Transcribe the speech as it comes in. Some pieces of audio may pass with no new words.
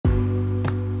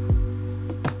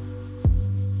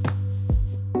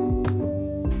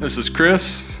This is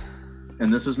Chris.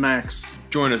 And this is Max.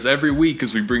 Join us every week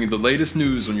as we bring you the latest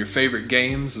news on your favorite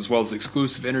games, as well as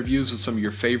exclusive interviews with some of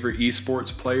your favorite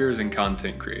esports players and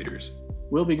content creators.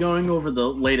 We'll be going over the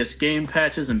latest game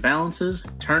patches and balances,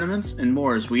 tournaments, and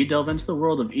more as we delve into the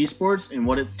world of esports and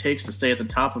what it takes to stay at the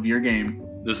top of your game.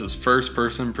 This is First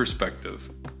Person Perspective.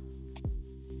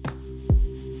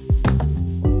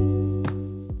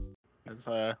 It's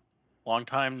a long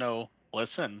time no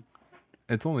listen.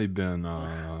 It's only been,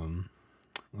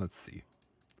 let's see.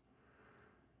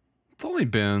 It's only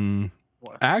been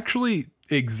actually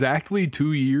exactly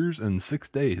 2 years and 6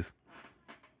 days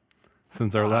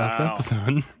since our last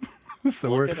episode.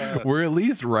 So we're at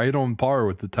least right on par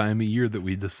with the time of year that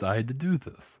we decide to do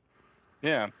this.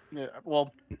 Yeah.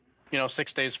 Well,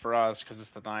 6 days for us because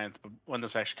it's the 9th, but when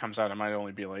this actually comes out, it might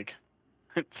only be like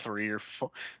 3 or 4,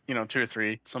 2 or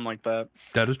 3, something like that.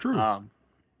 That is true.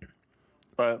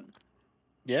 But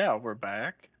yeah, we're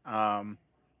back.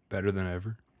 Better than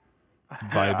ever.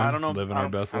 Vibing, I don't know, living our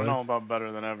best lives. I don't know about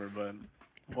better than ever, but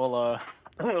we'll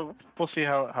see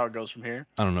how it goes from here.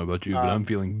 I don't know about you, but I'm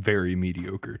feeling very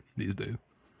mediocre these days.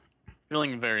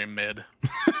 Feeling very mid.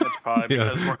 That's probably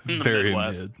because we're in the very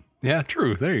Midwest. mid. Yeah,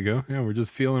 true. There you go. Yeah, we're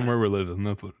just feeling where we're living.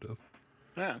 That's what it is.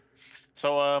 Yeah.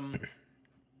 So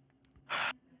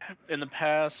in the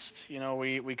past,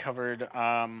 we covered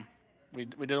we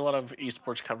did a lot of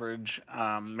esports coverage,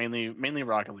 mainly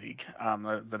Rocket League.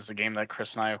 That's a game that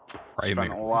Chris and I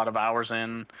spent a lot of hours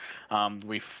in.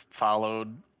 We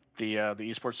followed the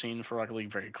esports scene for Rocket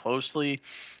League very closely,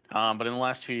 but in the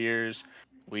last 2 years,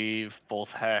 we've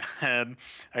both had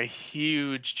a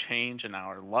huge change in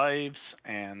our lives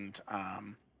and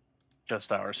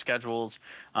just our schedules.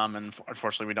 And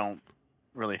unfortunately, we don't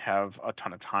really have a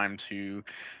ton of time to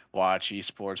watch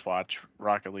esports, watch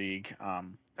Rocket League.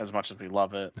 As much as we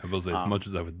love it, I will say, as much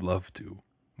as I would love to,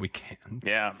 we can't.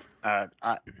 Yeah,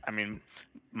 I mean,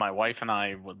 my wife and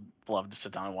I would love to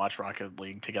sit down and watch Rocket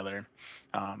League together,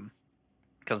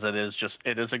 because it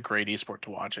is a great esport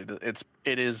to watch.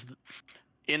 It is,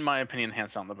 in my opinion,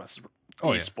 hands down the best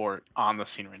esport on the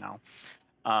scene right now.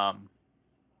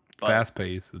 Fast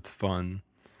paced, it's fun.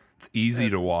 It's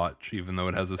easy to watch, even though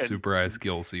it has a super high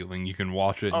skill ceiling. You can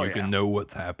watch it and you can know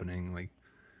what's happening.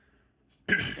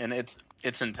 And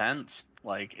it's intense.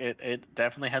 Like it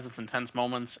definitely has its intense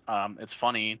moments. It's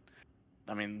funny.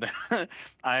 I mean,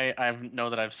 I know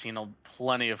that I've seen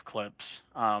plenty of clips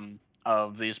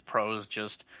of these pros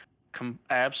just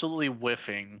absolutely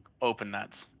whiffing open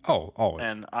nets. Oh, always.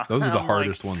 And those are the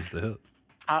hardest ones to hit.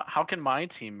 How can my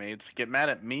teammates get mad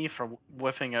at me for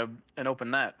whiffing an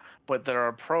open net, but there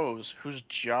are pros whose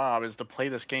job is to play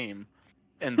this game,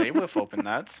 and they whiff open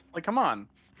nets? Like, come on.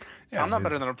 Yeah, I'm not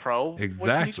better than a pro.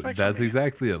 Exactly. That's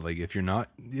exactly it. Like, if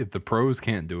the pros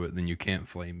can't do it, then you can't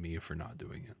flame me for not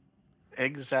doing it.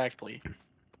 Exactly.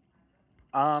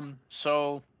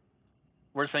 So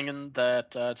we're thinking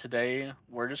that today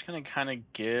we're just gonna kind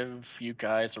of give you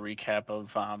guys a recap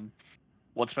of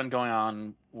what's been going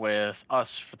on with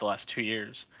us for the last 2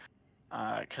 years.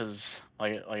 Because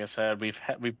like I said,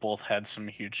 we've both had some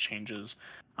huge changes.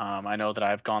 I know that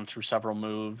I've gone through several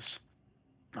moves.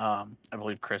 I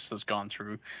believe Chris has gone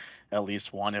through at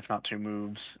least one, if not two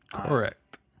moves.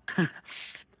 Correct.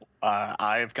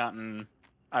 I've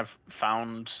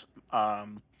found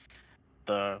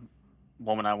the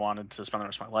woman I wanted to spend the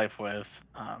rest of my life with,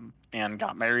 and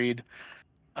got married.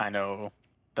 I know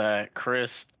that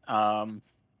Chris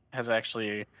has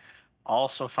actually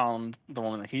also found the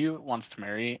woman that he wants to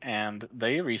marry, and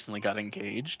they recently got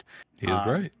engaged. He is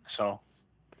right. So,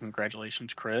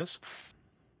 congratulations, Chris.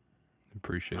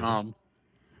 Appreciate it. And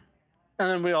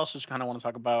then we also just kind of want to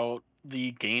talk about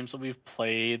the games that we've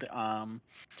played,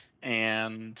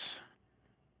 and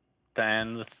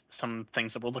then some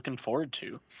things that we're looking forward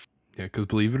to. Yeah, because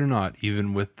believe it or not,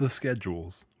 even with the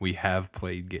schedules, we have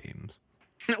played games.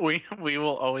 we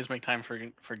will always make time for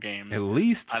games. At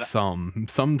least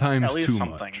sometimes at least too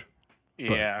something. Much.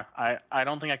 Yeah, I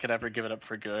don't think I could ever give it up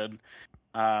for good.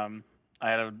 I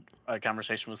had a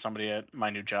conversation with somebody at my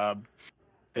new job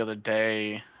the other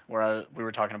day where we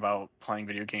were talking about playing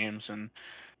video games and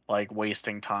like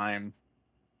wasting time,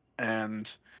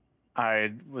 and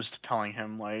I was telling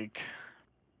him like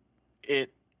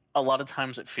a lot of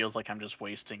times it feels like I'm just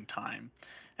wasting time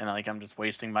and like I'm just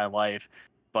wasting my life,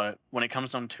 but when it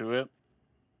comes down to it,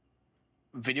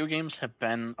 video games have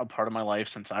been a part of my life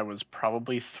since I was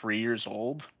probably 3 years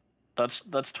old.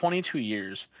 That's 22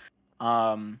 years.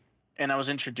 And I was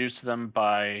introduced to them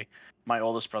by my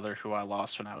oldest brother, who I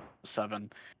lost when I was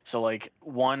 7. So like,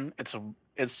 one,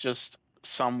 it's just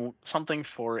something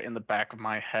for in the back of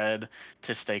my head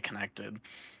to stay connected.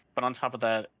 But on top of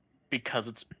that, because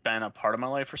it's been a part of my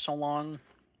life for so long,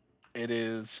 it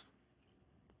is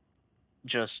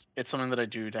just, it's something that I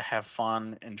do to have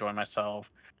fun, enjoy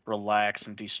myself, relax,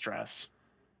 and de-stress.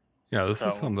 Yeah, this is So,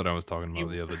 something that I was talking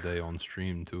about the other day on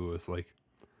stream too. It's like,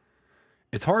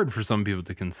 it's hard for some people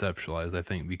to conceptualize, I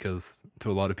think, because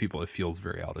to a lot of people it feels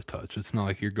very out of touch. It's not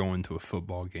like you're going to a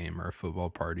football game or a football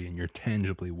party and you're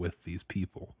tangibly with these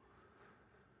people.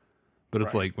 But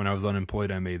it's like when I was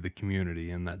unemployed, I made the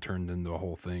community, and that turned into a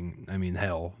whole thing. I mean,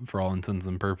 hell, for all intents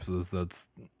and purposes, that's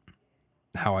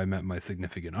how I met my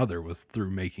significant other, was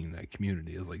through making that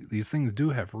community. Is like, these things do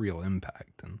have real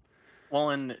impact. And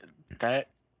and that,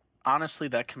 honestly,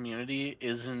 that community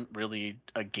isn't really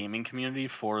a gaming community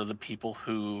for the people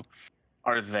who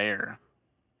are there.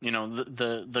 You know,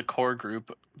 the core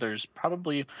group, there's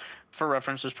probably, for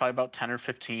reference, there's probably about 10 or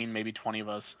 15, maybe 20 of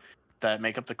us that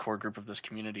make up the core group of this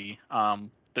community.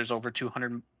 There's over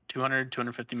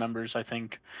 250 members, I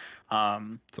think.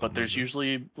 But there's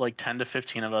usually like 10 to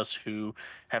 15 of us who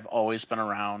have always been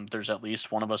around. There's at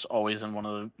least one of us always in one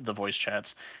of the voice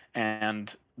chats.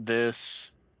 And this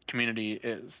community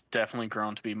is definitely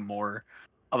grown to be more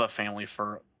of a family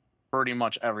for pretty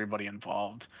much everybody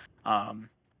involved.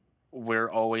 We're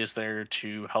always there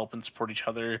to help and support each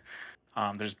other.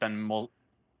 There's been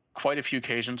quite a few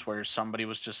occasions where somebody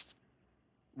was just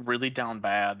really down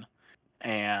bad,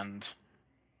 and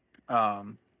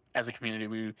as a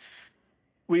community,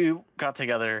 we got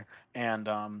together and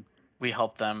we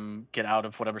helped them get out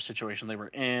of whatever situation they were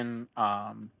in,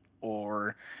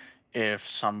 or if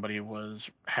somebody was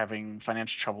having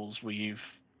financial troubles, we've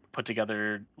put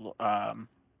together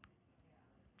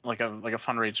like a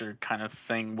fundraiser kind of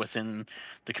thing within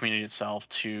the community itself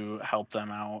to help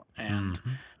them out. And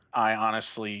I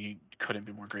honestly couldn't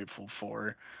be more grateful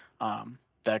for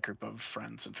that group of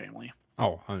friends and family.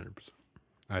 Oh, 100%.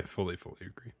 I fully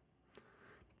agree.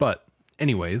 But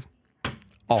anyways,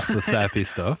 off the sappy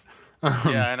stuff.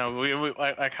 Yeah, I know.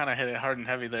 I kind of hit it hard and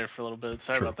heavy there for a little bit.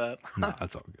 Sorry about that. No,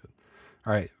 that's all good.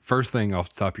 All right. First thing off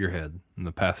the top of your head, in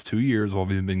the past 2 years while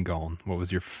we've been gone, what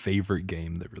was your favorite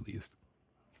game that released?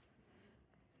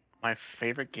 My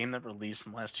favorite game that released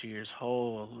in the last 2 years.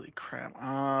 Holy crap.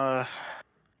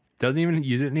 You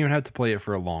didn't even have to play it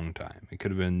for a long time. It could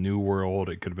have been New World,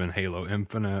 it could have been Halo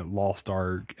Infinite, Lost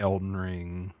Ark, Elden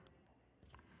Ring.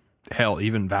 Hell,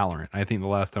 even Valorant. I think the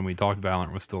last time we talked,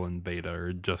 Valorant was still in beta or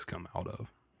had just come out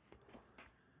of.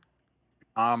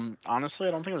 Honestly,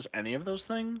 I don't think it was any of those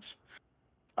things.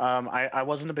 I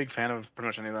wasn't a big fan of pretty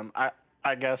much any of them.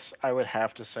 I guess I would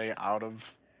have to say, out of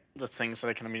the things that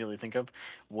I can immediately think of,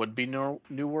 would be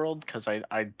New World, because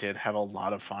I did have a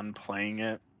lot of fun playing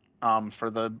it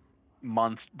for the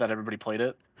month that everybody played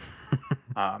it,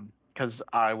 because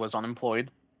I was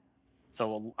unemployed,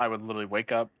 so I would literally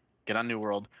wake up, get on New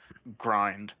World,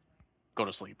 grind, go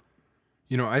to sleep.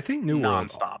 You know, I think New World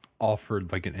Non-stop.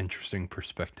 offered like an interesting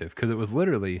perspective, because it was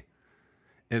literally,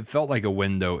 it felt like a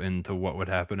window into what would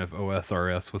happen if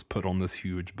OSRS was put on this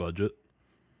huge budget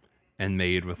and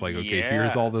made with like, okay,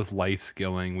 here's all this life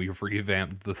skilling, we've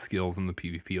revamped the skills in the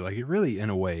PvP. Like, it really,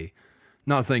 in a way,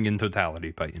 not saying in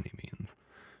totality by any means,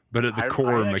 but at the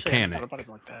core mechanic.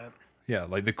 Like that. Yeah,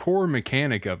 like the core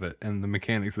mechanic of it and the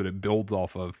mechanics that it builds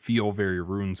off of feel very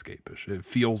RuneScape-ish. It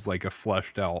feels like a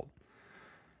fleshed out,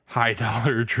 high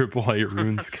dollar AAA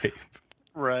RuneScape.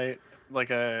 Right, like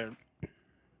a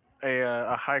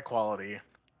high quality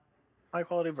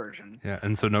version. Yeah,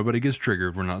 and so nobody gets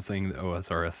triggered. We're not saying that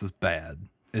OSRS is bad.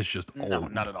 It's just old. No,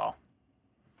 not at all.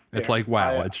 It's like,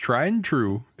 wow, it's tried and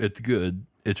true. It's good.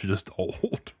 It's just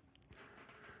old.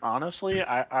 Honestly,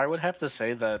 I would have to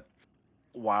say that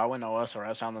WoW and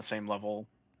OSRS are on the same level.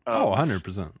 Oh,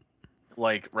 100%.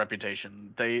 Like,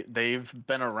 reputation. They've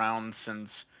been around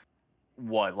since,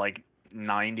 what, like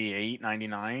 98,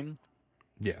 99?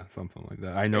 Yeah, something like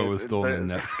that. I know it was still in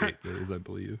the Netscape days, I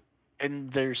believe.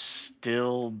 And they're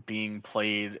still being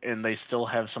played, and they still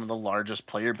have some of the largest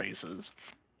player bases.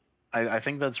 I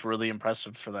think that's really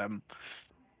impressive for them.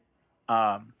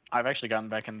 I've actually gotten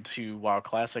back into WoW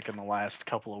Classic in the last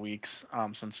couple of weeks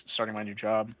since starting my new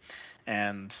job,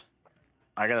 and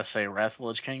I gotta say, Wrath of the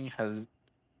Lich King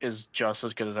is just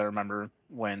as good as I remember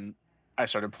when I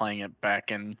started playing it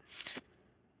back in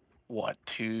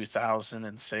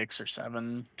 2006 or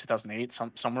 2008,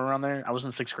 somewhere around there. I was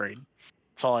in 6th grade.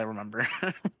 That's all I remember,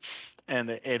 and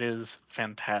it is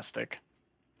fantastic.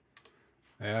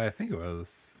 Yeah, I think it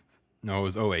was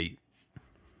 08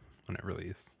 when it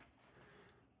released.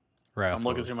 I'm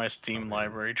looking through my Steam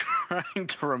library trying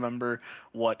to remember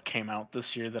what came out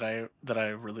this year that I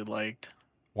really liked.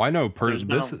 Well, I know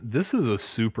this is a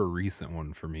super recent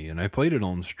one for me, and I played it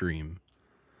on stream.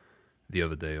 the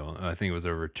other day. I think it was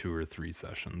over 2 or 3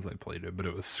 sessions I played it, but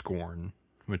it was Scorn,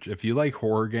 which if you like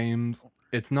horror games,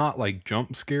 it's not like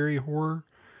jump scary horror.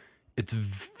 It's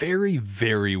very,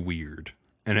 very weird.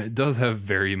 And it does have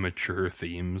very mature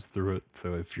themes through it.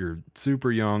 So if you're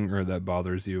super young or that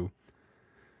bothers you,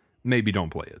 maybe don't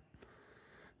play it.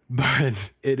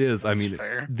 But it is, That's I mean,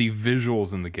 fair. the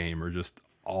visuals in the game are just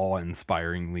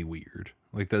awe-inspiringly weird.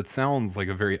 Like, that sounds like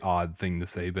a very odd thing to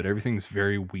say, but everything's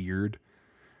very weird.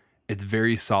 It's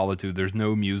very solitude. There's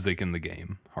no music in the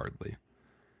game, hardly.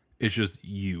 It's just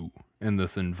you in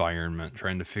this environment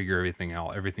trying to figure everything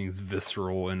out. Everything's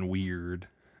visceral and weird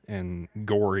and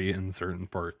gory in certain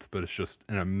parts, but it's just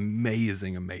an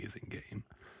amazing, amazing game.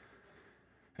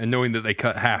 And knowing that they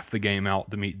cut half the game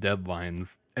out to meet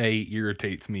deadlines, A,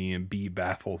 irritates me, and B,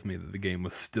 baffles me that the game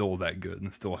was still that good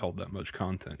and still held that much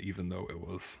content, even though it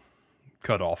was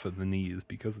cut off at the knees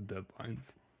because of deadlines.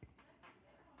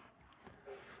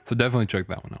 So definitely check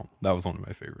that one out. That was one of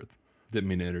my favorites. Didn't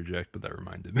mean to interject, but that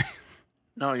reminded me.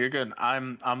 No, you're good.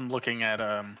 I'm looking at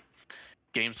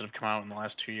games that have come out in the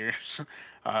last 2 years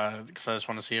because I just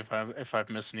want to see if I've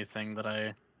missed anything that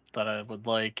I would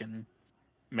like, and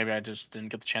maybe I just didn't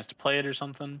get the chance to play it or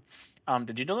something.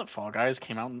 Did you know that Fall Guys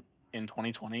came out in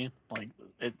 2020? Like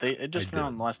it just came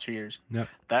out in the last 2 years. Yep.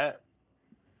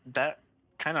 That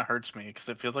kind of hurts me because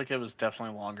it feels like it was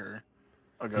definitely longer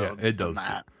ago. Yeah, it than does.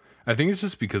 that. I think it's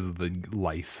just because of the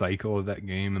life cycle of that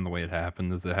game and the way it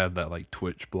happened is it had that like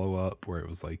Twitch blow up where it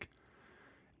was like,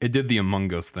 it did the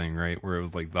Among Us thing, right? Where it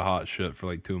was like the hot shit for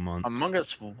like 2 months. Among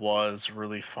Us was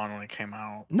really fun when it came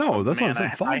out. No, that's Man, what I'm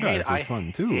saying. Fall Guys was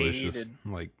fun too. It's hated- just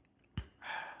like,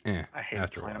 I hated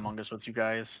after a playing while. Among Us with you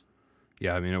guys.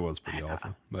 Yeah, I mean, it was pretty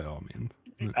awful by all means.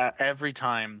 Every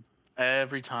time,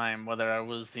 whether I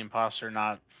was the imposter or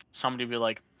not, somebody would be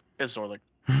like, "It's Zorlik,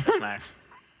 it's Max."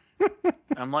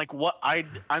 I'm like, "What?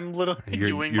 I'm literally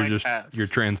doing my task." You're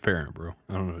transparent, bro.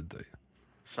 I don't know what to tell you.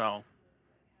 So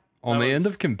On That the end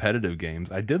was- of competitive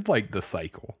games, I did like the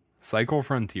Cycle. Cycle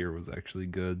Frontier was actually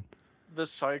good. the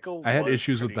cycle. I had was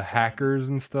issues with pretty the fun. hackers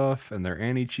and stuff and their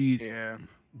anti-cheat. Yeah,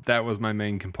 That was my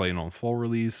main complaint on full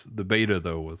release. The beta,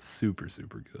 though, was super,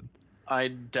 super good. I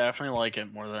definitely like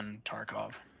it more than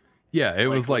Tarkov. Yeah, it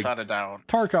was like without a doubt.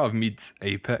 Tarkov meets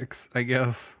Apex, I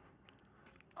guess.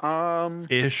 Um,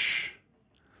 Ish.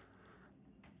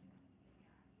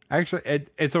 Actually,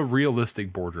 it's a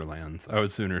realistic Borderlands. I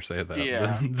would sooner say that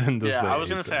Yeah. than to say yeah, I was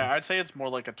gonna say Apex. I'd say it's more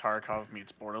like a Tarkov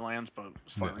meets Borderlands, but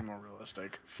slightly more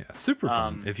realistic. Yeah, super fun.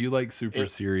 Um, If you like super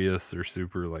it- serious or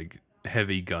super like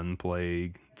heavy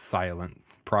gunplay, silent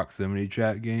proximity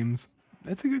chat games,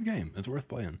 it's a good game. It's worth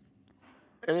playing.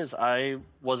 It is. I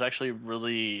was actually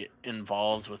really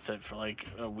involved with it for like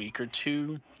a week or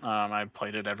two. I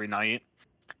played it every night,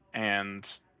 and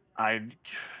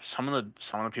some of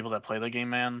the people that play the game,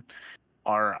 man,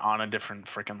 are on a different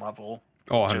freaking level.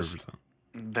 Oh, 100%. Just-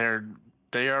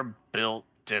 They are built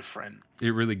different.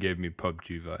 It really gave me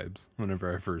PUBG vibes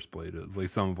whenever I first played it. It's like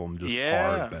some of them just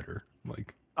Yeah. are better.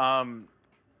 Like,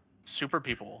 Super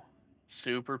people,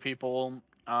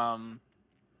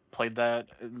 played that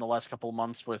in the last couple of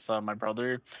months with my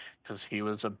brother because he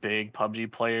was a big PUBG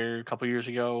player a couple years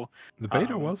ago. the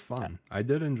beta Um, was fun. I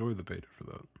did enjoy the beta for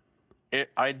that.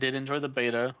 I did enjoy the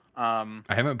beta. I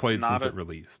haven't played Not since it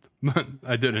released, but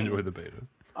I did enjoy the beta.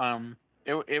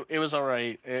 It was all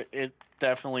right. It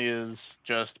definitely is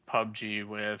just PUBG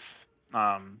with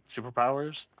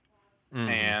superpowers, Mhm.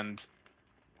 and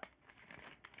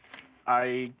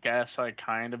I guess I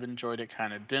kind of enjoyed it,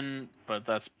 kind of didn't, but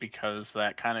that's because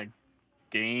that kind of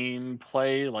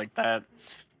gameplay, like that,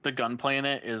 the gunplay in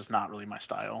it is not really my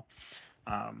style.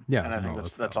 Yeah, and I think no,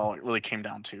 that's that's all it really came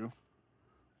down to.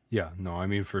 Yeah, no, I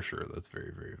mean, for sure. That's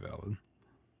very, very valid.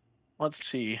 Let's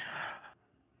see.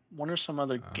 What are some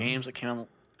other games that came out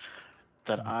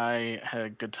that I had a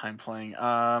good time playing?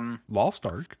 Lost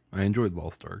Ark. I enjoyed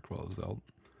Lost Ark while it was out.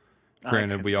 I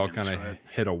Granted, we couldn't all get kind into of it.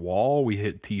 hit a wall. We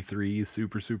hit T3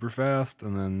 super, super fast,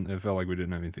 and then it felt like we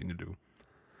didn't have anything to do.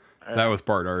 That was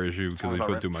part of our issue because Sounds we about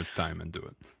put right. too much time into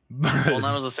it. Well,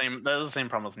 that was the same. That was the same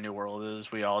problem with New World. Is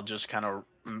we all just kind of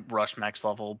rushed max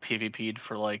level PvP'd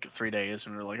for like 3 days,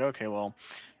 and we are like, okay, well,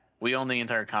 we own the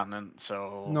entire continent,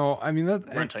 so No, I mean,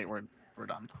 we're tight. We're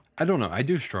done. I don't know. I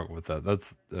do struggle with that.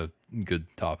 That's a good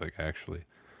topic, actually.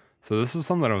 So this is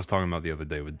something I was talking about the other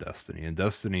day with Destiny. And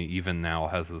Destiny even now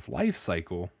has this life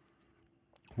cycle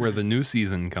where the new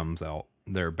season comes out,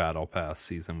 their Battle Pass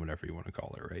season, whatever you want to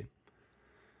call it, right?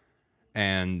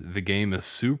 And the game is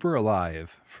super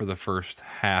alive for the first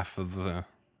half of the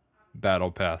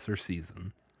Battle Pass or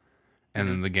season. And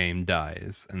then the game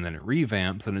dies. And then it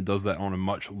revamps, and it does that on a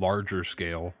much larger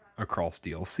scale across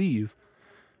DLCs.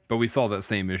 But we saw that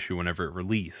same issue whenever it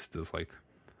released. It's like,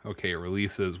 okay, it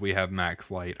releases, we have Max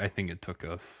Light. I think it took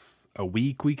us a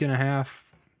week and a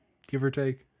half, give or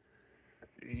take.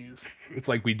 Jeez. It's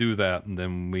like we do that, and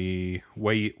then we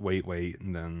wait,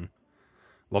 and then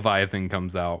Leviathan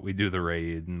comes out, we do the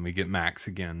raid, and we get Max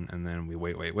again, and then we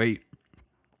wait.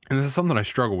 And this is something I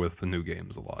struggle with new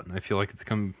games a lot, and I feel like it's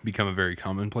become a very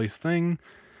commonplace thing.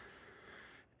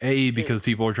 A, because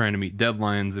people are trying to meet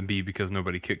deadlines, and B, because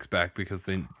nobody kicks back because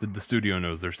the studio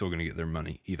knows they're still going to get their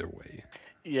money either way.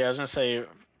 Yeah, I was going to say,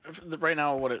 right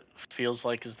now what it feels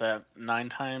like is that 9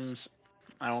 times,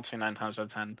 I won't say 9 times out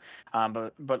of 10,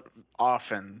 but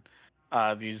often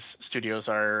these studios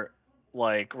are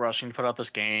like rushing to put out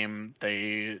this game.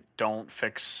 They don't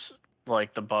fix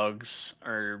like the bugs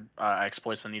or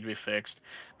exploits that need to be fixed.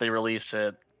 They release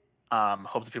it,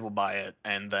 hope that people buy it,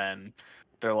 and then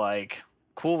they're like,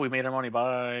 cool, we made our money,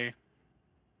 bye.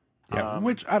 Yeah,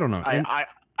 which I don't know.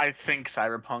 I think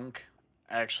Cyberpunk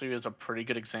actually is a pretty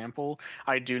good example.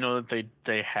 I do know that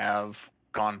they have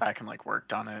gone back and like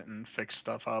worked on it and fixed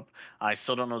stuff up. I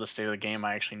still don't know the state of the game.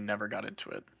 I actually never got into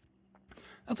it.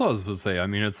 That's all I was supposed to say. I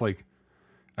mean, it's like,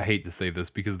 I hate to say this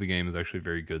because the game is actually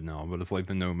very good now, but it's like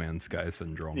the No Man's Sky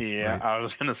syndrome. Yeah, right? I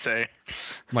was gonna say.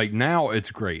 Like, now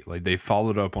it's great. Like, they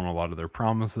followed up on a lot of their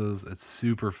promises. It's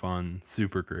super fun,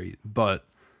 super great. But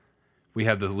we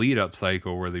had this lead up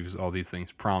cycle where there's all these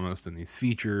things promised and these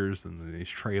features and these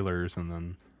trailers, and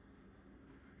then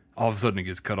all of a sudden it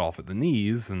gets cut off at the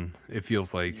knees, and it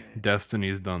feels like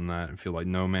Destiny's done that. I feel like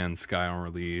No Man's Sky on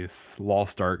release,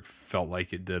 Lost Ark felt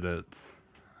like it did it.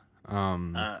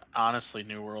 Honestly,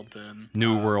 New World did.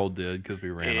 New World did because we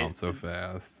ran out so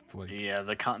fast. It's like, yeah,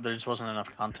 there just wasn't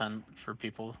enough content for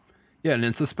people. Yeah, and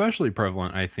it's especially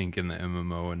prevalent, I think, in the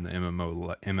MMO and the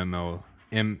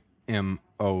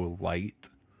MMO light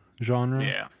genre.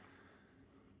 Yeah.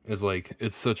 Is like,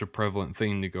 it's such a prevalent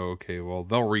thing to go, okay, well,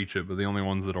 they'll reach it, but the only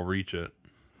ones that'll reach it,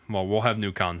 well, we'll have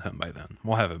new content by then.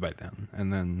 We'll have it by then.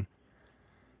 And then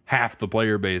half the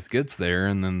player base gets there,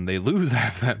 and then they lose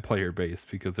half that player base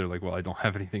because they're like, well, I don't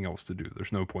have anything else to do.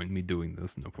 There's no point in me doing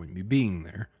this, no point in me being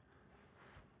there.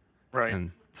 Right.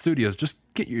 And studios, just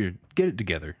get it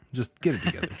together. Just get it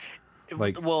together.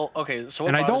 Like, well, okay, so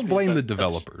and I don't blame the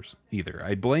developers either.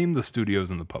 I blame the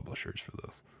studios and the publishers for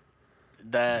this.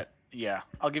 Yeah,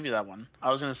 I'll give you that one.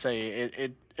 I was gonna say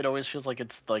it always feels like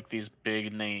it's like these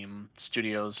big name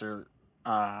studios or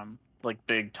like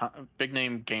big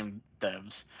name game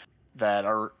devs that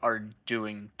are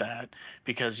doing that,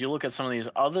 because you look at some of these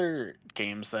other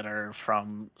games that are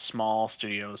from small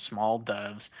studios, small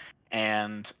devs,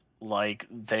 and like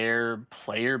their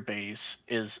player base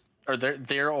is, or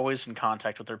they're always in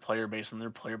contact with their player base, and their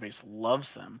player base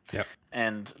loves them. Yep.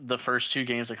 And the first 2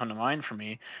 games that come to mind for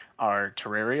me are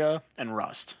Terraria and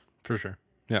Rust. For sure.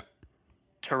 Yeah.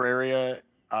 Terraria,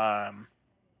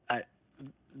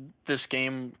 this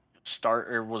game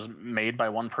was made by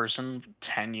one person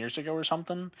 10 years ago or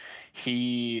something.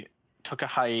 He took a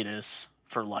hiatus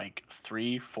for like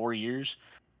 3-4 years.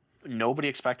 Nobody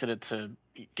expected it to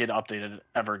get updated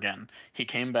ever again. He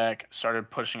came back, started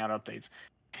pushing out updates.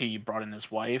 He brought in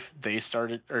his wife. She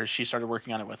started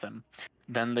working on it with him.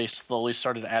 Then they slowly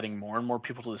started adding more and more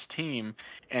people to this team,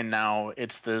 and now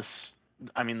it's this.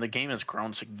 I mean, the game has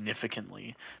grown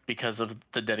significantly because of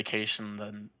the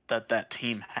dedication that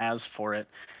team has for it.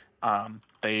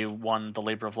 They won the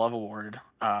Labor of Love award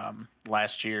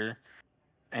last year,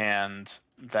 and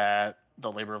that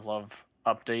the Labor of Love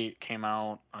update came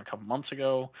out a couple months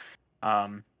ago.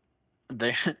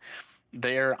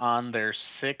 They're on their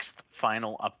 6th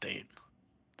final update.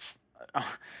 I'm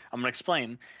gonna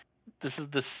explain. This is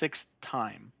the 6th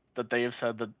time that they have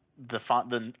said that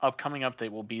the upcoming update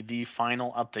will be the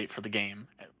final update for the game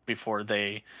before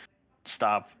they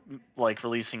stop like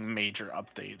releasing major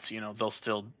updates. You know, they'll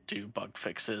still do bug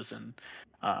fixes and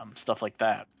stuff like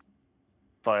that.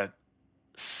 But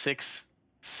six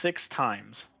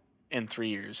times in 3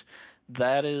 years,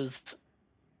 that is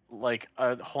like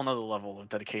a whole nother level of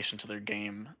dedication to their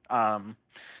game.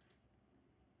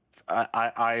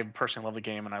 I personally love the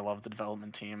game, and I love the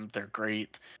development team. They're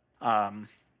great.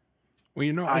 Well,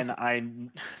 you know,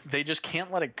 they just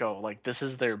can't let it go. Like, this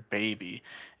is their baby,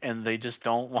 and they just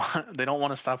don't want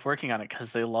to stop working on it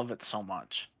because they love it so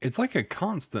much. It's like a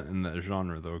constant in that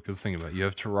genre, though, because think about it. You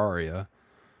have Terraria,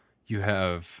 you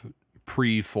have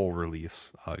pre-full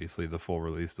release. Obviously, the full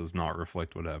release does not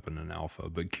reflect what happened in alpha,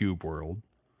 but Cube World.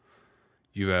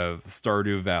 You have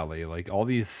Stardew Valley, like all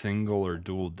these single or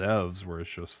dual devs where it's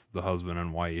just the husband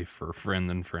and wife or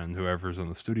friend and friend, whoever's in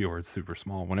the studio where it's super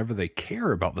small. Whenever they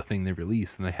care about the thing they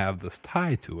release and they have this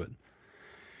tie to it,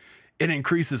 it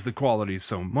increases the quality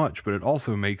so much, but it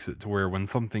also makes it to where when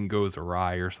something goes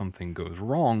awry or something goes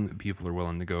wrong, people are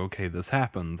willing to go, okay, this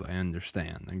happens, I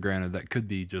understand. And granted, that could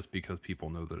be just because people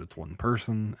know that it's one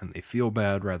person and they feel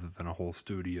bad rather than a whole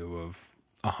studio of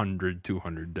 100,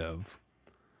 200 devs.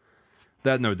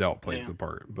 That no doubt plays a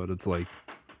part, but it's like,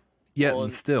 yet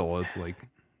and still, it's like,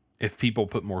 if people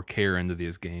put more care into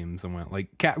these games and went,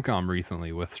 like Capcom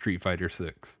recently with Street Fighter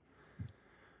 6,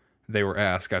 they were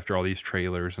asked after all these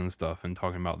trailers and stuff and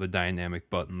talking about the dynamic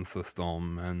button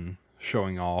system and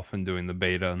showing off and doing the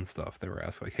beta and stuff. They were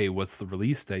asked like, hey, what's the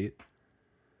release date?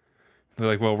 They're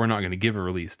like, well, we're not going to give a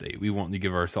release date. We want to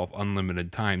give ourselves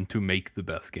unlimited time to make the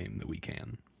best game that we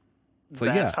can. It's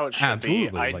like, That's how it should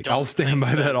absolutely. be. Like, I'll stand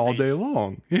by that all day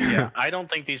long. Yeah, I don't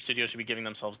think these studios should be giving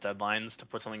themselves deadlines to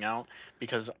put something out,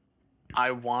 because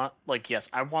I want, like, yes,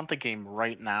 I want the game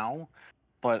right now,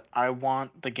 but I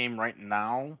want the game right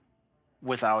now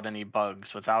without any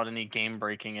bugs, without any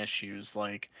game-breaking issues.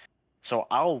 Like, so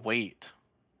I'll wait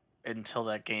until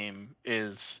that game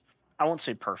is, I won't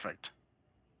say perfect,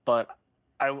 but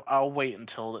I'll wait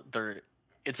until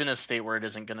it's in a state where it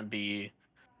isn't going to be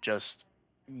just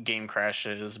game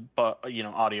crashes, but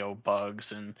audio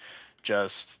bugs and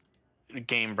just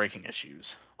game-breaking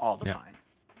issues all the time.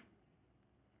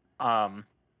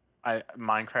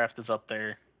 Minecraft is up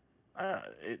there.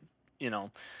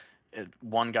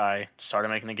 One guy started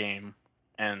making the game,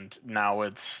 and now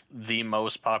it's the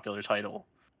most popular title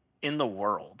in the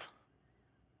world.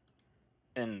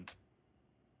 And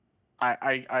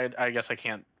I guess I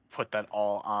can't put that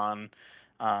all on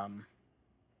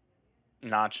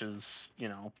Notch's,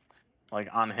 like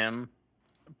on him,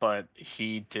 but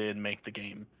he did make the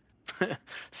game.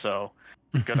 So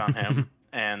good on him.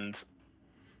 And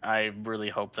I really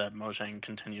hope that Mojang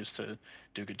continues to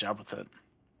do a good job with it.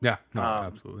 Yeah, no,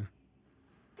 absolutely.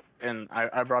 And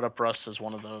I brought up Rust as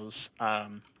one of those.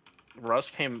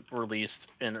 Rust released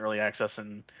in early access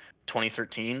in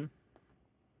 2013,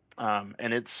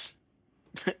 and it's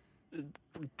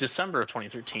December of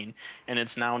 2013, and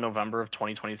it's now November of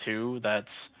 2022.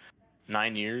 That's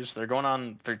 9 years. They're going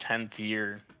on their 10th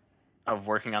year of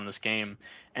working on this game,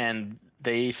 and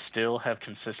they still have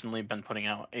consistently been putting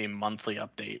out a monthly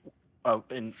update,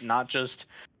 and not just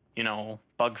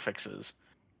bug fixes.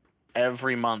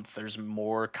 Every month there's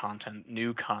more content,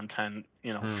 new content,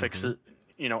 fixes,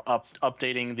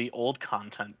 updating the old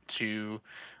content to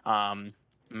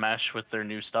mesh with their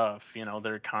new stuff.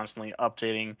 They're constantly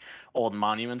updating old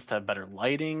monuments to have better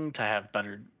lighting, to have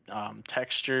better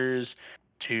textures,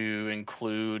 to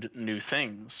include new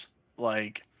things,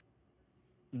 like,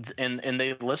 and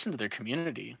they listen to their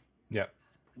community. Yeah,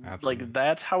 absolutely. Like,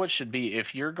 that's how it should be.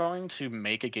 If you're going to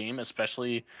make a game,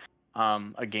 especially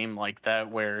a game like that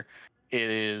where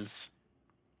it's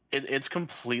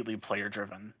completely player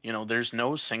driven, there's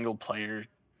no single player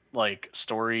like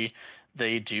story.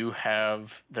 They do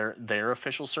have their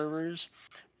official servers,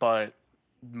 but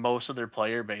most of their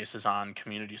player base is on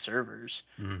community servers,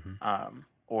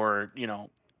 or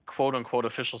quote unquote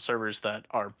official servers that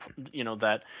are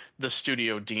that the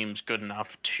studio deems good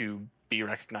enough to be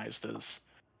recognized as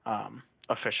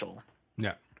official.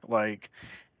 Yeah, like,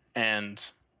 and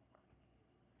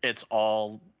it's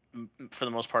all, for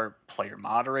the most part, player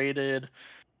moderated.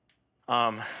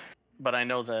 But I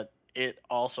know that it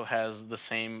also has the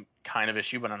same kind of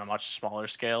issue, but on a much smaller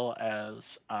scale,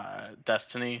 as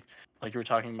Destiny, like you were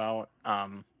talking about,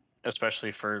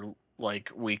 especially for like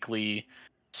weekly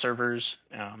servers.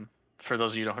 For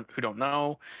those of you who don't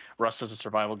know, Rust is a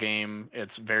survival game.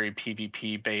 It's very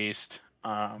PvP based,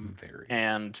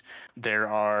 and there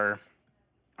are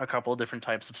a couple of different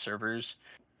types of servers.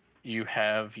 You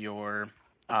have your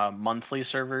monthly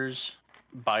servers,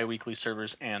 bi-weekly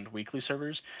servers, and weekly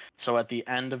servers. So at the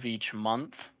end of each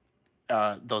month,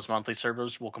 those monthly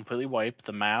servers will completely wipe.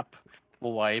 The map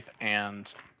will wipe,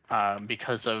 and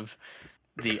because of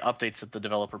the updates that the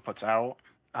developer puts out,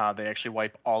 they actually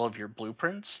wipe all of your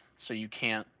blueprints. So you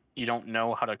don't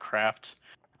know how to craft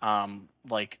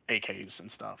like AKs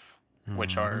and stuff,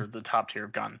 which are the top tier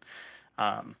of gun.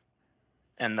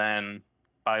 And then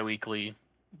bi-weekly,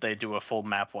 they do a full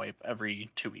map wipe every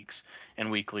 2 weeks,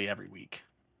 and weekly every week.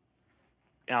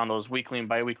 And on those weekly and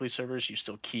bi-weekly servers, you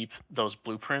still keep those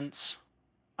blueprints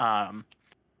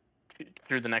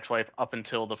through the next wipe up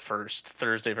until the first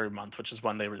Thursday of every month, which is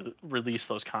when they release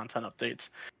those content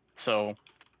updates. So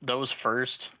those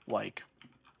first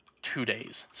 2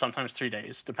 days, sometimes 3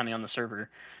 days, depending on the server,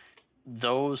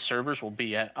 those servers will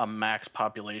be at a max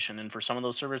population. And for some of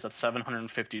those servers, that's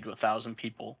 750 to 1,000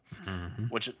 people,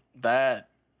 which it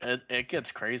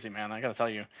gets crazy, man. I gotta tell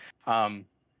you,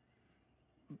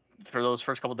 for those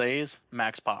first couple days,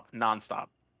 max pop, nonstop,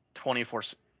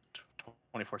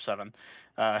 24/7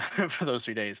 for those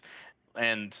 3 days,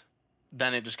 and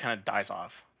then it just kind of dies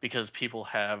off because people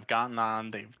have gotten on,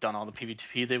 they've done all the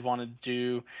PvP they wanted to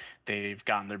do, they've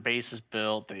gotten their bases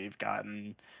built, they've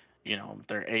gotten,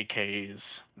 their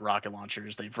AKs, rocket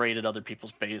launchers, they've raided other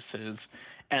people's bases,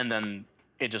 and then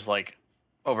it just like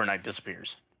overnight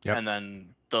disappears. Yep. And then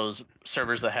those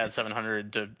servers that had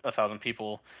 700 to 1,000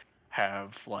 people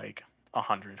have like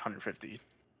 100, 150.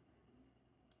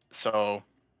 So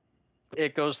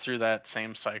it goes through that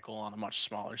same cycle on a much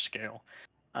smaller scale.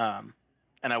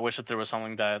 And I wish that there was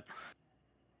something that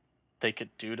they could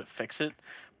do to fix it,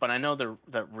 but I know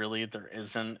that really there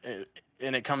isn't.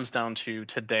 And it comes down to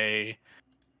today,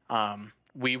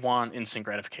 we want instant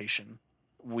gratification.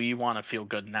 We want to feel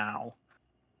good now.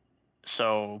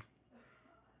 So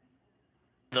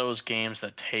those games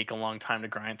that take a long time to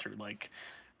grind through, like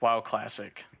WoW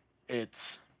Classic,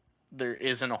 there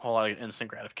isn't a whole lot of instant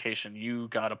gratification. You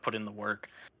got to put in the work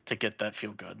to get that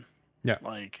feel good. Yeah.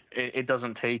 Like it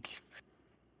doesn't take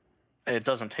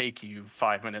you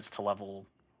 5 minutes to level,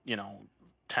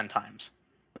 10 times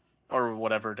or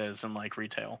whatever it is in like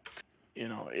retail.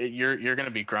 You're going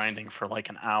to be grinding for like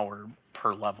an hour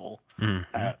per level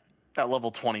at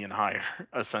level 20 and higher,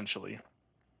 essentially.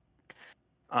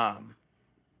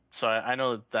 So I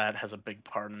know that has a big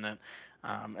part in it.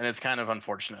 And it's kind of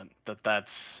unfortunate that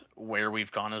that's where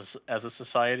we've gone as a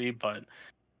society, but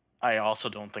I also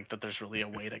don't think that there's really a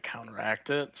way to counteract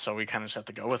it. So we kind of just have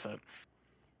to go with it.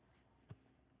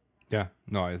 Yeah,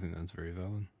 no, I think that's very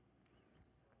valid.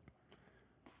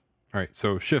 All right,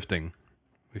 so shifting.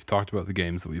 We've talked about the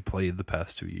games that we played the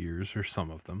past 2 years, or some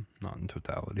of them, not in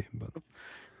totality, but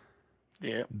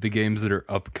yeah, the games that are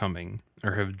upcoming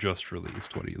or have just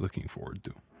released. What are you looking forward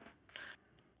to?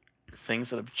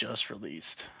 Things that have just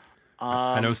released.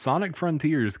 I know Sonic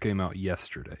Frontiers came out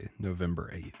yesterday,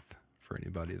 November 8th, for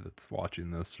anybody that's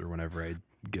watching this or whenever I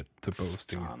get to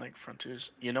posting Sonic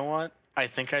Frontiers. You know what? I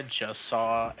think I just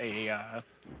saw a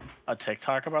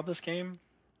TikTok about this game,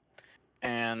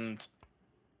 and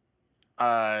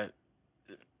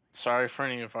sorry for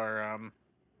any of our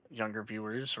younger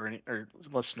viewers or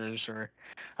listeners or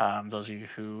those of you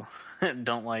who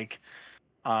don't like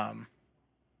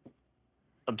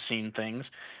obscene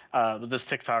things. But this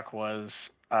TikTok was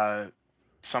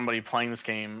somebody playing this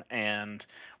game, and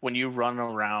when you run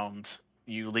around,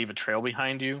 you leave a trail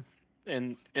behind you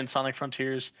in Sonic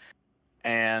Frontiers,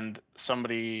 and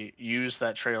somebody used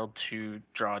that trail to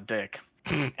draw a dick.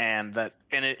 and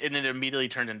it immediately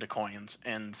turned into coins,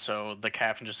 and so the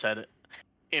caption just said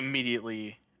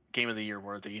immediately Game of the Year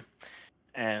worthy.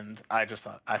 And I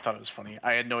thought it was funny.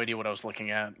 I had no idea what I was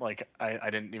looking at. Like I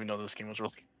didn't even know this game was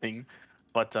really a thing.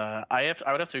 But I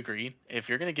would have to agree, if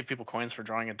you're gonna give people coins for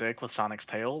drawing a dick with Sonic's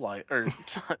tail, or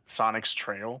Sonic's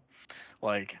trail,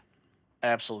 like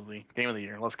absolutely Game of the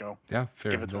Year. Let's go. Yeah,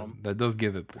 fair. Give it to them. That does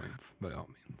give it points by all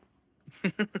means.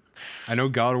 I know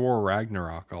God of War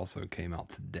Ragnarok also came out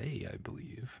today, I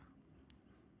believe.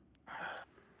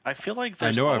 I feel like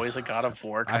there's always a God of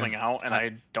War coming out, and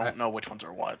I don't know which ones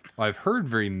are what. I've heard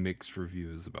very mixed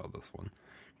reviews about this one.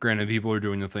 Granted, people are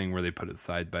doing the thing where they put it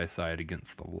side by side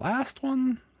against the last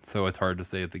one, so it's hard to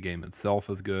say if the game itself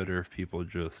is good or if people are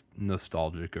just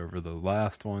nostalgic over the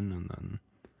last one, and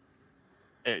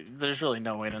then... There's really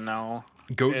no way to know.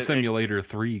 Goat Simulator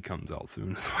 3 comes out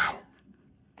soon as well.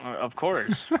 Of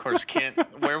course.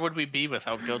 Where would we be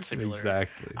without Goat Simulator?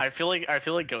 Exactly. I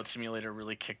feel like Goat Simulator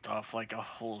really kicked off like a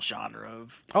whole genre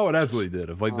of... Oh, it absolutely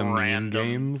did. Of like the main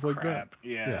games like crap. that.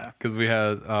 Yeah. Because we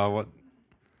had,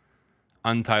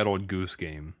 Untitled Goose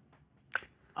Game.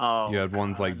 Oh, you had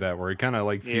ones like that where it kind of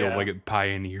like feels like it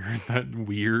pioneered that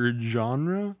weird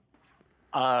genre.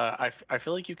 I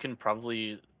feel like you can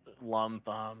probably lump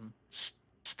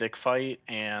Stick Fight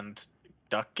and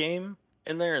Duck Game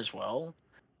in there as well.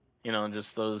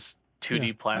 Just those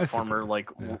 2D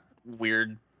platformer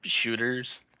weird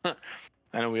shooters. I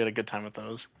know we had a good time with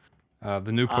those.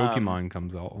 The new Pokemon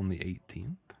comes out on the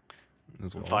 18th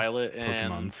as well. Violet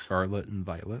Pokemon and Scarlet and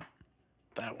Violet.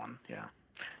 That one, yeah.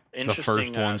 The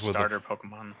first ones with starter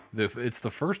Pokemon. It's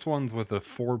the first ones with a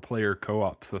 4-player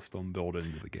co-op system built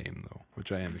into the game, though,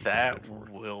 which I am excited for. That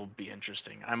will be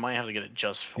interesting. I might have to get it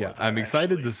just for that. I'm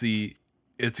excited to see.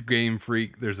 It's Game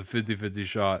Freak. There's a 50-50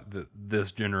 shot that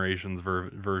this generation's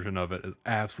version of it is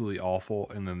absolutely awful,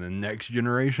 and then the next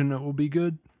generation it will be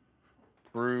good.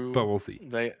 True. But we'll see.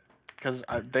 Because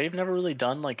they've never really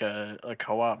done like a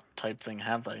co-op type thing,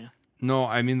 have they? No,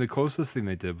 I mean the closest thing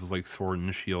they did was like Sword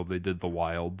and Shield. They did the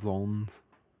Wild Zones.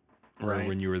 Or Right.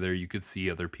 when you were there, you could see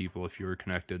other people if you were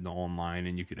connected to online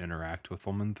and you could interact with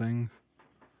them and things.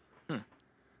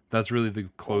 That's really the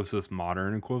closest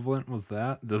modern equivalent was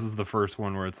that. This is the first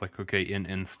one where it's like, okay, in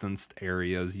instanced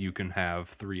areas, you can have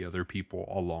 3 other people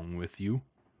along with you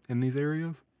in these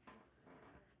areas.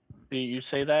 You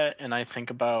say that, and I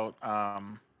think about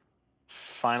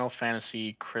Final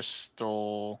Fantasy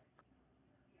Crystal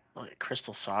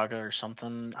Saga or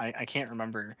something. I can't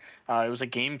remember. It was a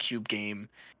GameCube game,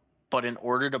 but in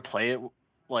order to play it,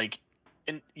 like,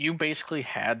 you basically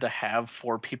had to have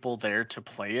 4 people there to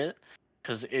play it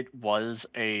because it was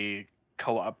a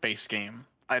co-op based game.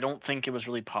 I don't think it was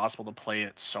really possible to play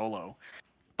it solo,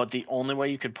 but the only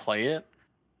way you could play it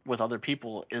with other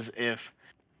people is if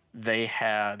they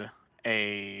had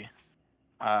a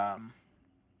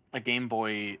Game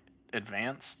Boy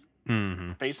Advance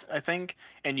Mm-hmm. base, I think,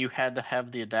 and you had to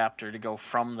have the adapter to go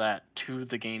from that to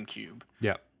the GameCube.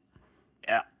 Yeah.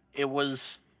 Yeah, it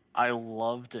was. I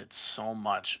loved it so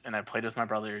much, and I played with my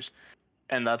brothers,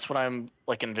 and that's what I'm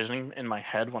like envisioning in my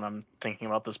head when I'm thinking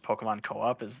about this Pokemon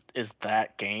co-op is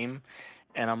that game,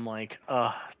 and I'm like,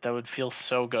 that would feel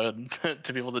so good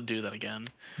to be able to do that again.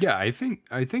 Yeah, I think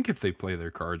if they play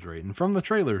their cards right, and from the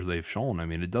trailers they've shown, I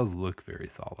mean, it does look very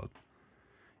solid.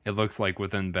 It looks like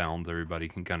within bounds, everybody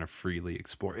can kind of freely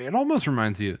explore. It almost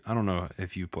reminds you, I don't know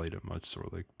if you played it much,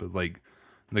 Sorlik, but like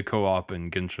the co-op in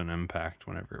Genshin Impact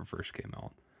whenever it first came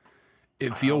out.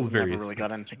 It feels very Never really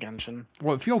got into Genshin.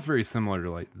 well. It feels very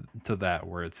similar to that,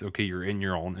 where it's okay. You're in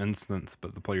your own instance,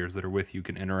 but the players that are with you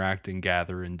can interact and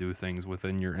gather and do things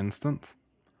within your instance.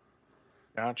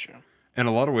 Gotcha. In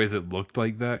a lot of ways, it looked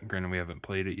like that. Granted, we haven't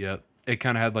played it yet. It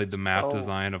kind of had like the map Oh.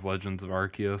 design of Legends of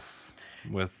Arceus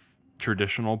with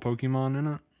traditional Pokemon in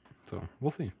it. So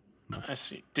we'll see. I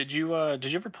see. Did you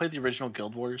ever play the original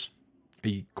Guild Wars?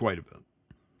 Quite a bit.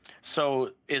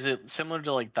 So is it similar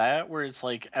to like that, where it's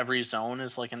like every zone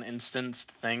is like an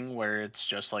instanced thing where it's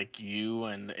just like you,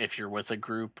 and if you're with a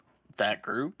group, that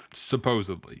group?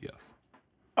 Supposedly, yes.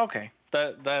 Okay,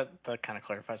 that kind of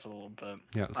clarifies a little bit.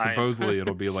 Yeah, supposedly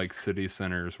it'll be like city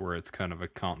centers where it's kind of a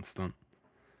constant.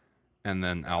 And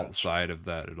then outside of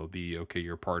that, it'll be, okay,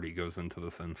 your party goes into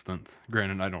this instance.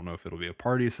 Granted, I don't know if it'll be a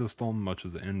party system, much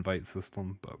as an invite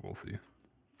system, but we'll see.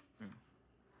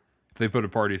 If they put a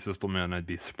party system in, I'd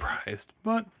be surprised.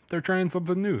 But they're trying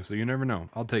something new, so you never know.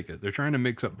 I'll take it. They're trying to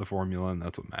mix up the formula, and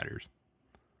that's what matters.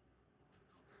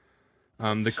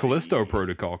 The Callisto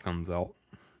Protocol comes out,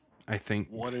 I think.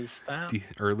 What is that?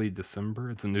 Early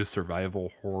December. It's a new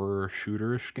survival horror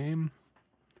shooterish game.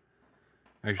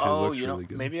 Actually, it looks really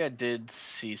good. maybe I did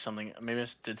see something. Maybe I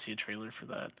did see a trailer for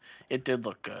that. It did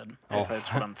look good. Oh. If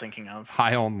that's what I'm thinking of.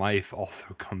 High on Life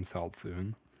also comes out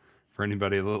soon. For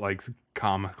anybody that likes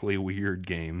comically weird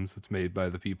games, it's made by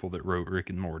the people that wrote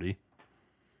Rick and Morty.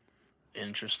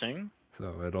 Interesting.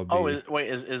 So it'll be. Oh,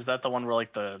 is that the one where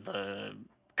like the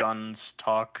guns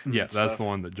talk? and yeah, that's stuff? the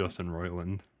one that Justin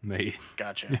Roiland made.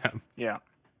 Gotcha. Yeah, Yeah.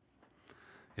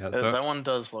 yeah. So That one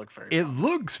does look very. it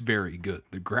looks very good.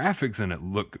 The graphics in it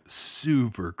look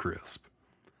super crisp.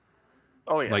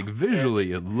 Oh yeah. Like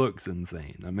visually, it looks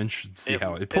insane. I'm interested to see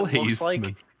how it plays.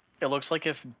 It looks like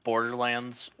if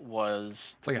Borderlands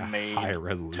was It's like a made high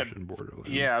resolution Borderlands.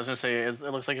 Yeah, I was gonna say it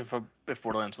looks like if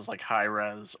Borderlands was like high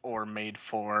res or made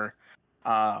for,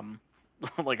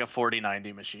 like a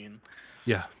 4090 machine.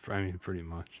 Yeah, I mean, pretty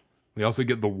much. We also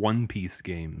get the One Piece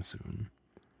game soon.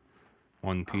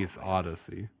 One Piece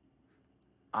Odyssey.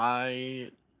 I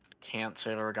can't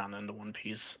say I've ever gotten into One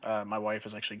Piece. My wife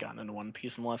has actually gotten into One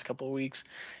Piece in the last couple of weeks.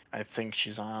 I think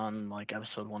she's on like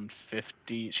episode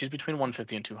 150. She's between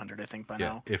 150 and 200, I think, by Yeah,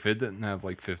 now. if it didn't have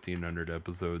like 1,500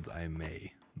 episodes, I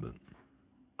may.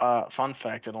 But Fun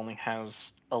fact: it only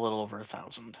has a little over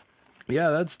 1,000. yeah,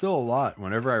 that's still a lot.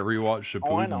 Whenever I rewatched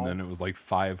Oh, I Shippuden, know. then it was like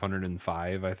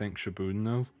 505, I think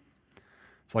Shippuden is.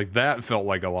 It's like that felt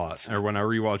like a lot. Or when I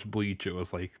rewatched Bleach, it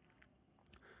was like,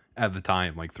 at the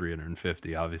time, like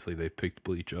 350. Obviously, they picked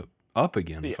Bleach up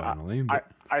again See, finally. But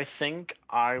I think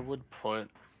I would put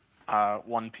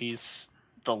One Piece,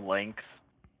 the length,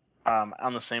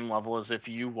 on the same level as if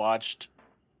you watched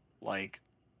like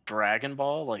Dragon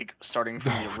Ball, like starting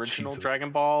from the Oh, original Jesus. Dragon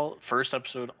Ball first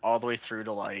episode all the way through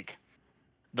to like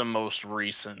the most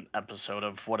recent episode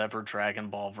of whatever Dragon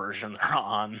Ball version they're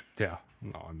on. yeah,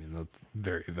 no, I mean, that's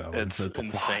very valid. It's That's a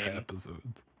lot insane. of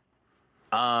episodes.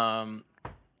 Getting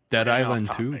Dead off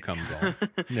Island 2 topic. comes out.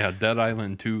 Yeah, Dead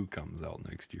Island 2 comes out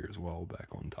next year as well, back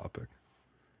on topic.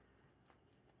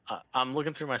 I'm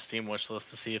looking through my Steam wish list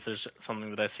to see if there's something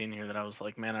that I've seen here that I was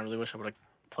like, man, I really wish I would have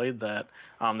played that.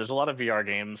 There's a lot of VR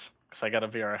games because I got a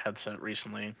VR headset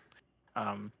recently,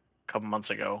 a couple months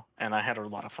ago, and I had a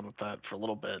lot of fun with that for a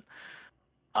little bit.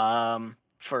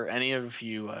 For any of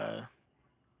you,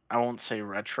 I won't say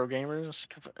retro gamers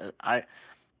because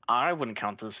I wouldn't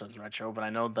count this as retro, but I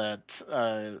know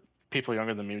that people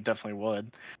younger than me definitely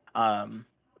would.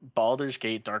 Baldur's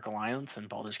Gate Dark Alliance and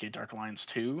Baldur's Gate Dark Alliance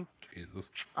 2. Jesus.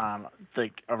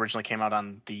 They originally came out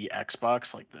on the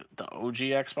Xbox, like the OG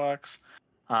Xbox.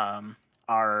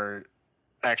 Are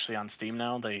actually on Steam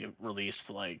now. They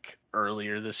released like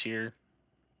earlier this year.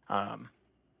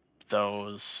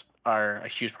 Those are a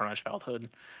huge part of my childhood,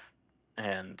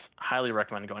 and highly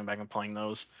recommend going back and playing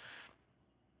those.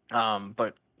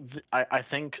 But I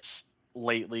think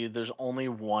lately there's only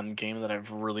one game that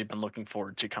I've really been looking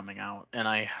forward to coming out, and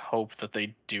I hope that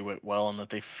they do it well and that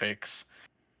they fix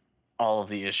all of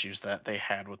the issues that they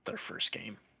had with their first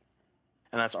game,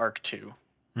 and that's Ark 2.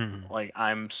 Like,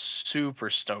 I'm super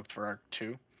stoked for Ark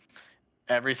 2.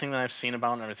 Everything that I've seen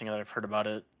about it and everything that I've heard about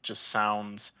it just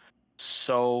sounds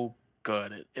so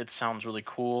good. It sounds really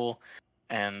cool,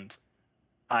 and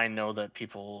I know that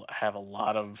people have a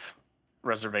lot of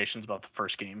reservations about the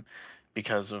first game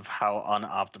because of how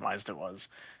unoptimized it was.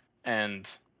 And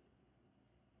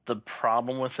the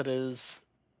problem with it is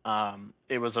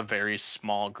it was a very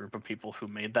small group of people who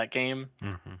made that game,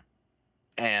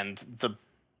 and the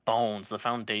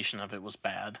foundation of it was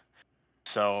bad.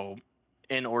 So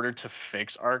in order to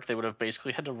fix Ark, they would have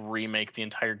basically had to remake the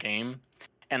entire game.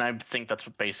 And I think that's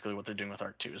basically what they're doing with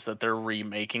Ark 2, is that they're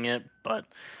remaking it, but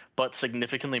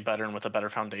significantly better and with a better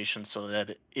foundation, so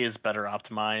that it is better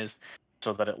optimized,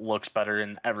 so that it looks better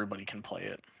and everybody can play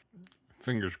it.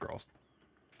 Fingers crossed.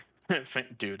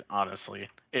 Dude, honestly,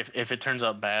 if it turns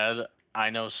out bad, I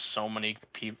know so many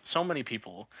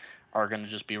people are going to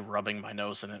just be rubbing my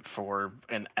nose in it for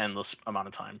an endless amount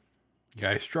of time. Yeah,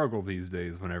 I struggle these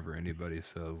days whenever anybody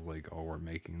says, like, oh, we're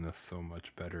making this so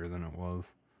much better than it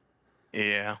was.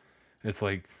 Yeah. It's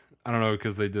like, I don't know,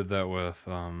 because they did that with,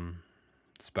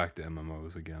 it's back to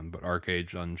MMOs again, but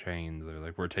ArcheAge Unchained, they're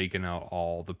like, we're taking out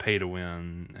all the pay to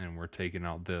win, and we're taking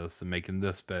out this and making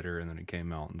this better, and then it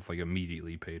came out, and it's like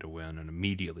immediately pay to win, and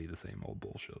immediately the same old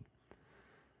bullshit.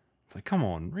 It's like, come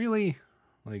on, really?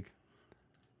 Like,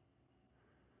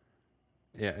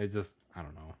 yeah, it just, I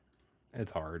don't know.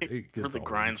 It's hard. It really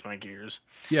grinds my gears.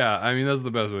 Yeah, I mean, that's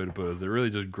the best way to put it. Is it really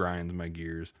just grinds my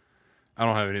gears. I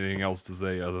don't have anything else to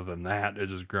say other than that. It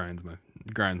just grinds my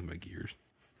gears.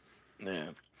 Yeah.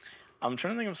 I'm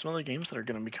trying to think of some other games that are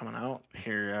going to be coming out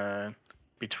here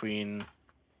between,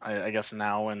 I guess,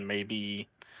 now and maybe,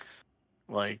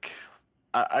 like,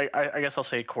 I guess I'll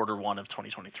say Q1 of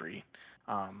 2023.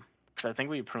 Because I think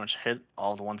we pretty much hit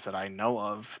all the ones that I know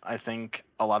of. I think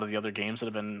a lot of the other games that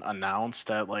have been announced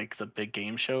at, like, the big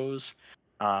game shows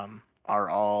are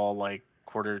all, like,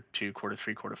 Q2,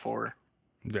 Q3, Q4.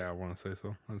 Yeah, I want to say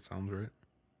so. That sounds right.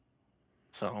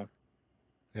 So,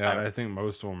 yeah, I think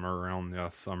most of them are around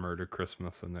summer to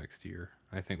Christmas of next year.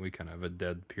 I think we kind of have a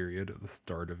dead period at the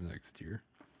start of next year.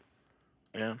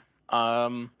 Yeah.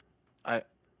 I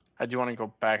do want to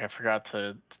go back. I forgot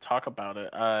to talk about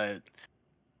it.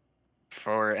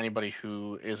 For anybody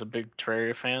who is a big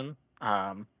Terraria fan,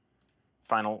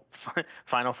 final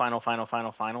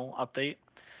update.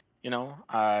 You know,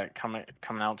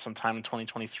 coming out sometime in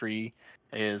 2023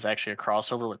 is actually a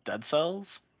crossover with Dead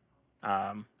Cells,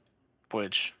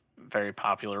 which very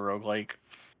popular roguelike.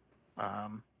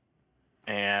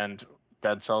 And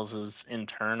Dead Cells is in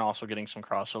turn also getting some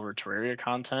crossover Terraria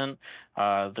content.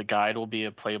 The guide will be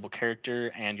a playable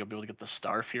character, and you'll be able to get the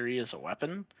Star Fury as a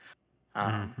weapon.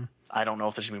 I don't know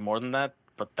if there's gonna be more than that,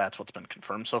 but that's what's been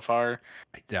confirmed so far.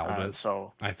 I doubt it.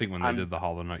 So I think when they did the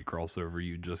Hollow Knight crossover,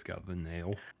 you just got the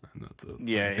nail, and that's it.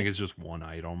 Yeah, I think it's just one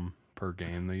item per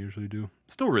game they usually do.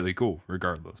 Still really cool,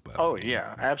 regardless. But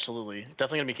yeah, absolutely.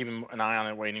 Definitely gonna be keeping an eye on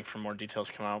it, waiting for more details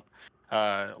to come out.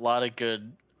 A lot of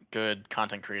good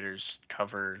content creators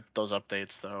cover those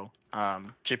updates, though.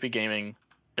 Chippy Gaming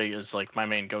is like my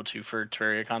main go-to for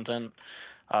Terraria content.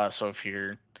 So if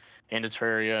you're into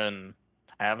Terraria and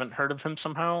haven't heard of him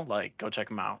somehow, like, go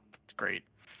check him out. It's great.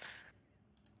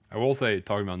 I will say,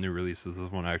 talking about new releases,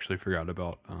 this one I actually forgot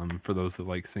about. For those that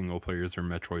like single players or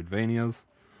Metroidvanias,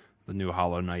 the new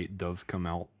Hollow Knight does come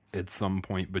out at some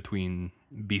point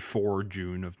before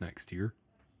June of next year.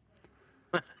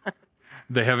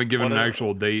 They haven't given an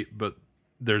actual date, but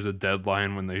there's a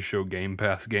deadline when they show Game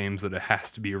Pass games that it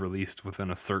has to be released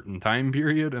within a certain time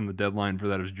period, and the deadline for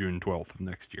that is June 12th of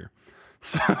next year.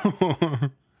 So,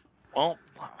 well,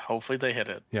 hopefully they hit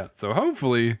it. Yeah, so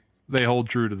hopefully they hold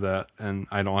true to that, and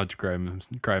I don't have to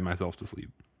cry myself to sleep.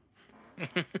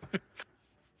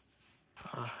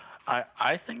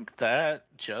 I think that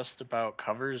just about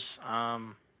covers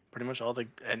pretty much all the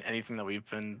anything that we've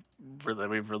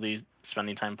really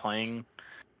spending time playing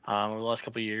over the last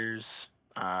couple of years,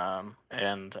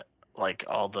 and like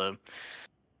all the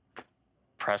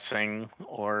pressing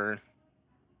or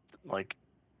like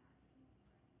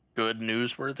good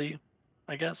newsworthy,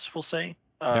 I guess we'll say,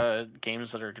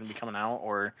 games that are going to be coming out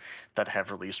or that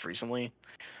have released recently.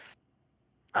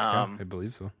 Yeah, I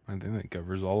believe so. I think that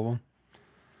covers all of them.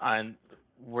 And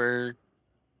we'll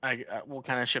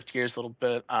kind of shift gears a little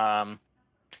bit.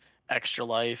 Extra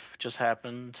Life just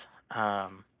happened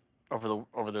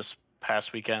over this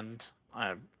past weekend.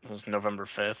 It was November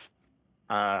 5th.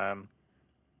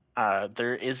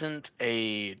 There isn't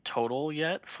a total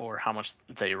yet for how much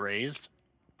they raised,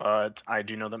 but I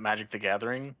do know that Magic the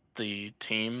Gathering, the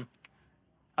team,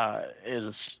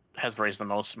 has raised the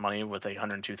most money with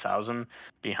 $102,000.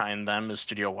 Behind them is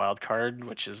Studio Wildcard,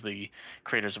 which is the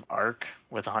creators of Ark,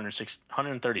 with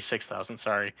 $136,000.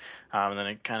 Sorry, and then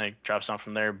it kind of drops down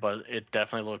from there. But it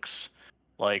definitely looks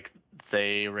like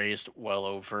they raised well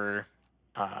over.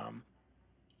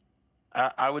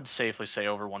 I would safely say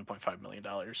over $1.5 million.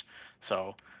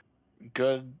 So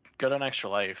good on Extra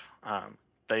Life.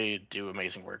 They do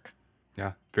amazing work.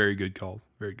 Yeah, very good calls.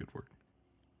 Very good work.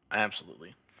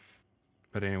 Absolutely.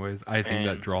 But anyways, I think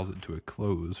that draws it to a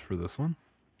close for this one.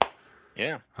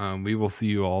 Yeah. We will see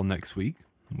you all next week.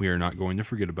 We are not going to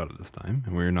forget about it this time,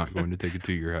 and we are not going to take a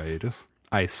 2-year hiatus.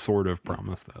 I sort of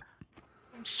promise that.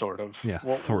 Sort of. Yeah,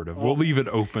 sort of. We'll leave it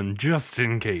open just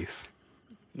in case.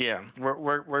 Yeah,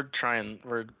 we're trying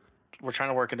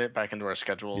to work it back into our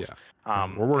schedules. Yeah,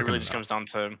 we're working. It really just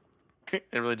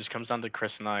comes down to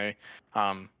Chris and I,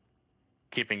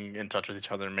 keeping in touch with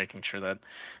each other and making sure that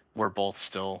we're both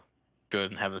still good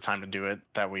and have the time to do it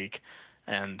that week.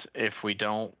 And if we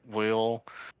don't, we'll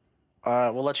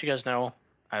let you guys know.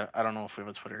 I don't know if we have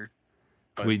a Twitter.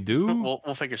 But we do.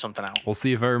 We'll figure something out. We'll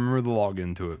see if I remember the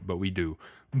login to it, but we do.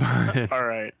 But all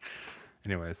right.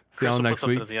 Anyways, see y'all next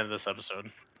week. At the end of this episode.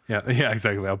 Yeah,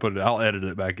 exactly. I'll edit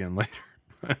it back in later.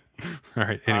 All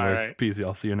right. Anyways, peace.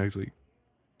 Y'all see you next week.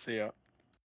 See ya.